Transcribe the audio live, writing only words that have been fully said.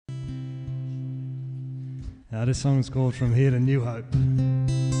This song's called From Here to Newhope.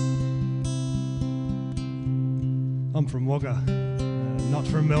 I'm from Wagga, not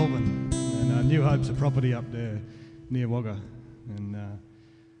from Melbourne, and Newhope's a property up there near Wagga, and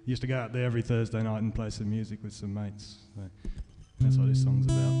used to go out there every Thursday night and play some music with some mates. So that's what this song's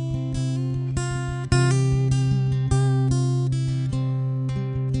about.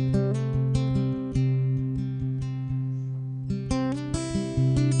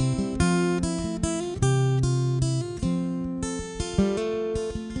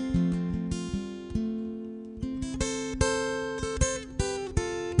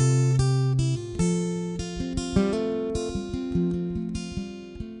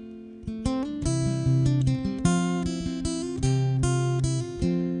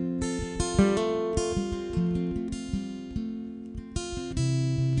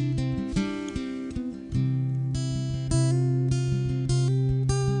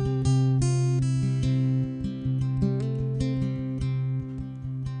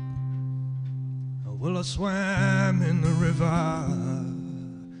 Well, I swam in the river,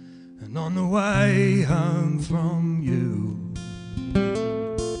 and on the way home from you,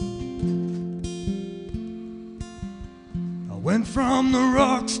 I went from the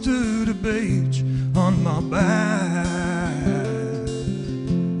rocks to the beach on my back,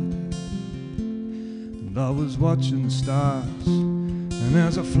 and I was watching the stars, and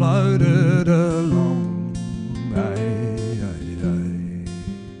as I floated along,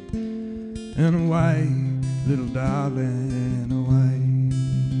 and away, little darling, away.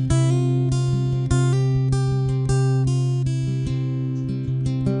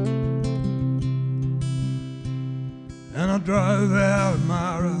 And I drove out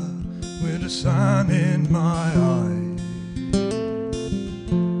Mara with the sun in my eye,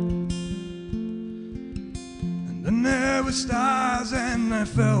 and then there were stars and they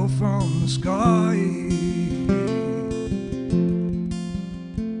fell from the sky.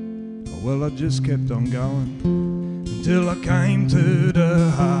 Well, I just kept on going until I came to the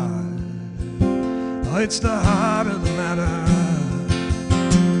heart. Oh, it's the heart of the matter.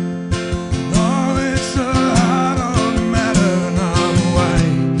 Oh, it's the heart of the matter. And I'm away,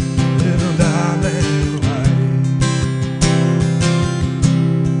 little darling, away.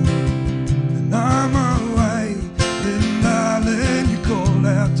 And I'm away, little darling, you called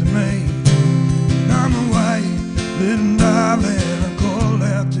out to me. And I'm away, little darling, I called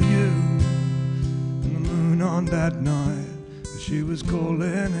out to you. On that night, she was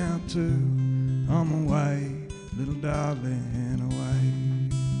calling out too. I'm away, little darling, away.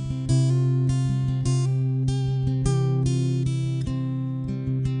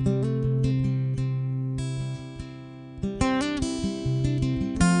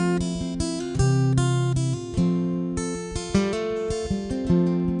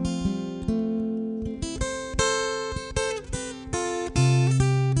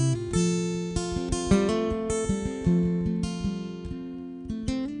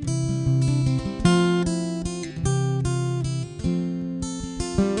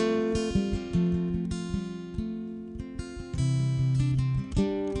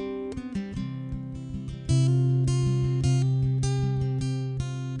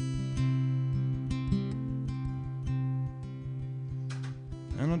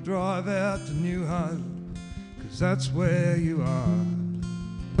 And I drive out to Newhope, 'cause that's where you are.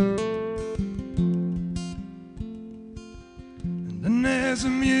 And then there's the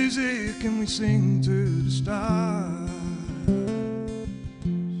music and we sing to the stars,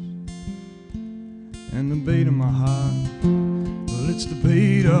 and the beat of my heart, well, it's the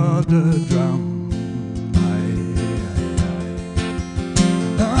beat of the drum.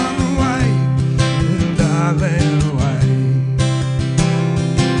 And I'm away, little darling, away.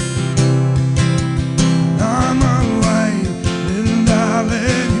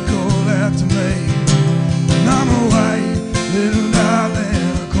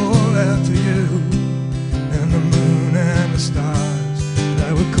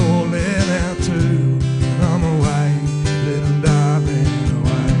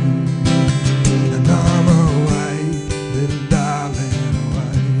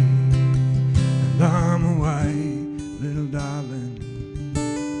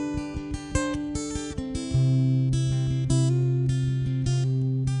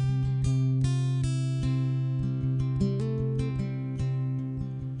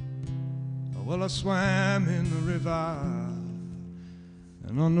 Well, I swam in the river,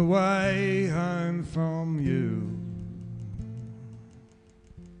 and on the way home from you,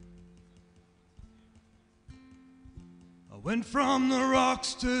 I went from the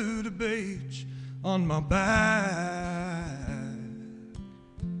rocks to the beach on my back.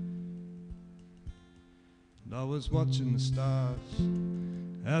 and I was watching the stars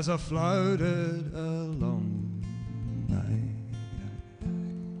as I floated along.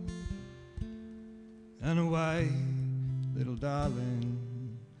 And away, little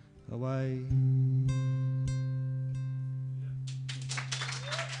darling, away.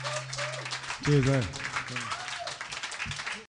 Cheers, mate.